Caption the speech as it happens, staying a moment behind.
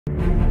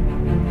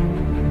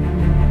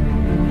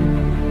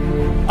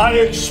I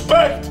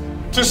expect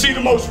to see the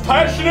most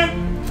passionate,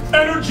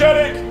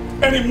 energetic,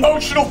 and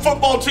emotional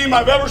football team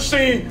I've ever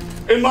seen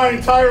in my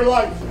entire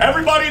life.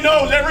 Everybody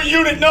knows, every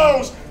unit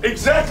knows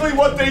exactly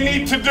what they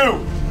need to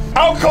do.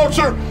 Our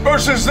culture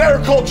versus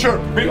their culture.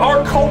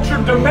 Our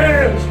culture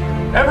demands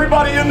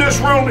everybody in this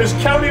room is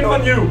counting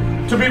on you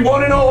to be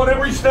 1-0 on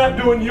every snap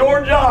doing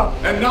your job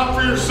and not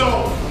for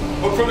yourself,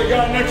 but for the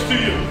guy next to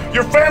you.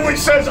 Your family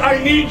says,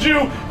 I need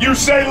you. You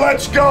say,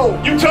 let's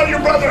go. You tell your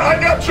brother, I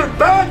got your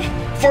back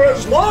for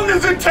as long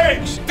as it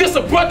takes. This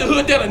a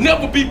brotherhood that'll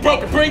never be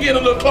broken. Bring it a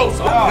little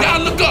closer. Now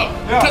look up,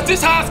 because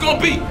this how it's going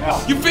to be.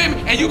 You feel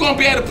me? And you're going to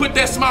be able to put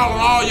that smile on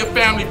all your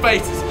family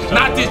faces.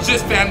 Not this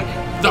just family,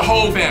 the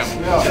whole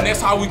family. And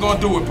that's how we going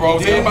to do it,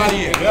 bros.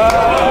 Everybody in.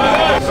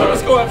 So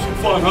let's go have some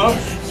fun, huh?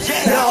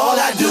 Now all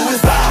I do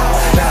is bow.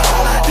 Now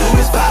all I do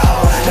is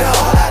bow.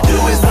 Now all I do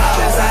is bow.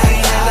 'Cause I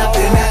ain't had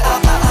nothing that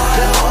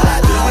Now all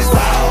I do is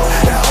bow.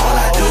 Now all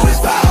I do is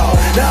bow.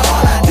 Now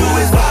all I do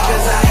is bow.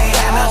 'Cause I ain't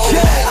had nothing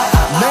that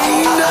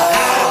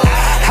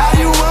How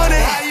you want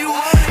it?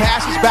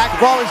 Passes back,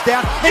 ball is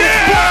down.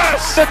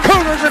 Yes! The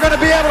Cougars are going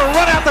to be able to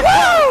run out the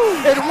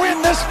clock and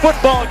win this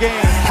football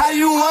game. How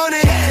you want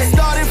it?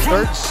 Started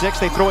from 3rd and 6,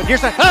 they throw it.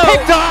 Here's that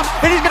picked off,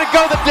 and he's going to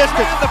go the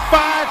distance. The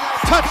 5,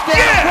 touchdown,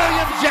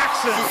 William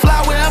Jackson. fly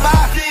wherever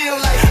I feel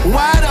like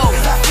wide open.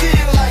 I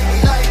feel like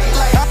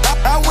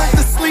I went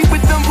to sleep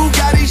with them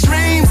Bugatti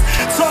dreams,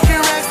 talking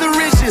rags to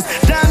riches,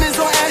 diamonds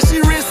on ashy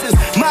wrists,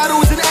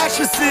 models and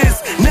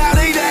actresses. Now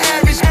they the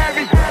average.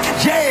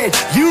 Yeah,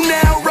 you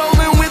now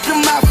rolling with the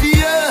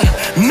mafia.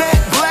 Matt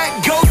Black,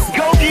 go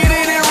get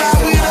in and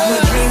ride with us. I'm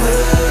a dreamer,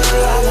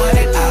 I want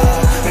it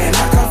all. Man,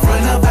 I come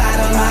from the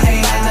bottom, I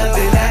ain't had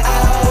nothing at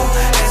all.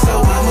 And so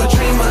I'm a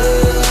dreamer,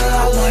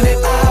 I want it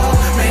all.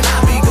 Man, I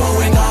be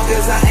going on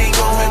 'cause I ain't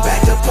going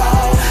back to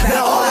Paul.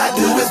 Now all I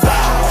do is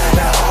bow.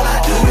 Now all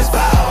I do is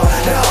bow.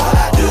 Now all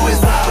I do is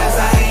bow. 'Cause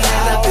I ain't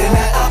had nothing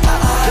at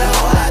Now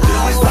all I do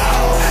is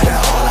bow.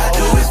 Now all I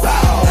do is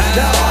bow.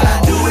 Now all I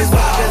do is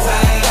bow. 'Cause I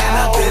ain't had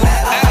nothing at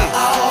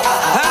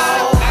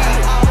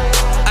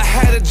I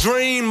had a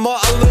dream,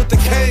 Martin Luther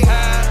King.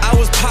 I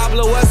was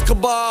Pablo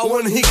Escobar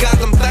when he got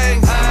them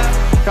things.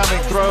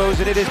 Coming throws,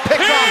 and it is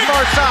picked off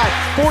far side.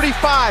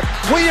 45,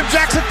 William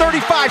Jackson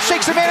 35,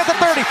 shakes a man at the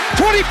 30,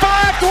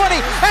 25,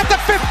 20, at the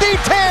 15,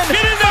 10.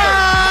 Get in there.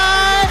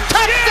 5,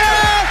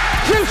 touchdown,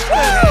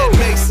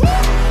 Houston.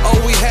 All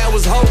we had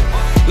was hope.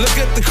 Look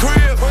at the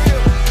crib,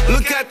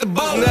 look at the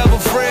boat. Never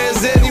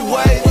friends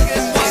anyway.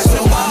 So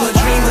I'm a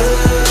dreamer,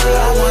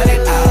 I want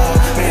it all.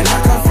 Man, I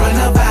come from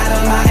the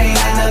bottom, I ain't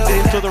had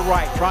nothing. To the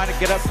right, trying to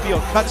get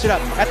upfield, cuts it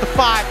up at the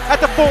 5, at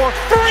the 4,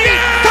 3,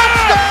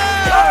 touchdown!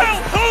 Kyle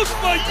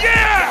Kuzma,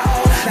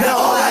 Now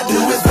all I do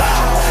is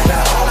bow.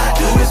 Now all I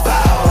do is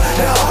bow.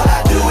 Now all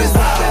I do is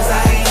bow. 'Cause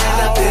I ain't had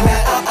nothing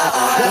at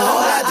Now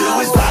all I do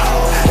is bow.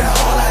 Now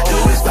all I do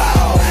is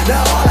bow.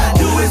 Now all I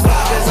do is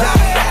bow. 'Cause I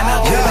ain't had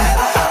nothing at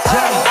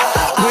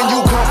When you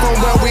come from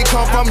where we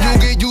come from, you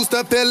get used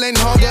to feeling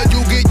hunger.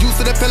 You get used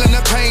to the feeling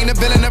of pain, the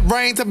feeling of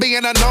brain, to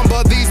being a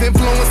number. These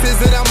influences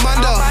that I'm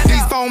under,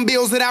 these phone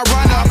bills that I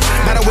run up.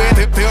 Matter where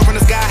they fell from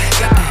the sky.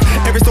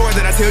 Every story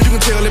that I tell, you can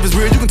tell if it's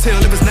real, you can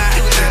tell if it's not.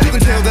 You can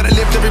tell that I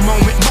lived every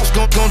moment. Most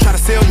gon' try to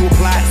sell you a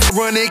plot.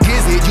 Run it,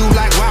 gives it, you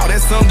like, wow,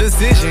 that's some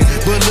decision.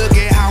 But look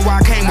at how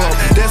I came up.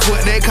 That's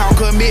what they call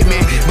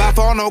commitment. By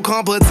far no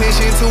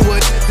competition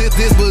to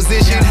this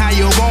position. How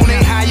you want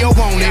it, how you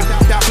want it.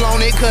 I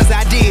flown it 'cause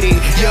I did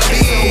it.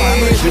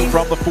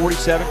 From the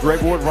 47,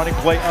 Greg Ward running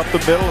play up the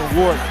middle, and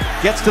Ward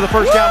gets to the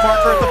first down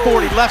marker at the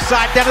 40, left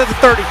side down to the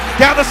 30,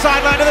 down the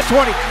sideline to the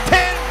 20,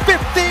 10,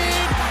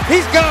 15,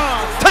 he's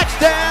gone,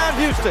 touchdown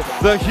Houston.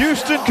 The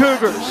Houston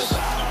Cougars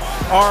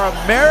are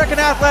American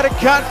Athletic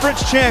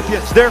Conference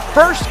champions, their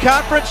first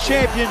conference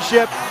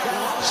championship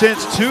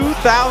since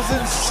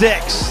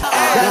 2006.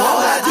 Now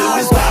all I do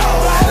is bow.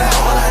 Now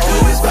all I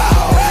do is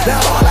bow.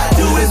 Now all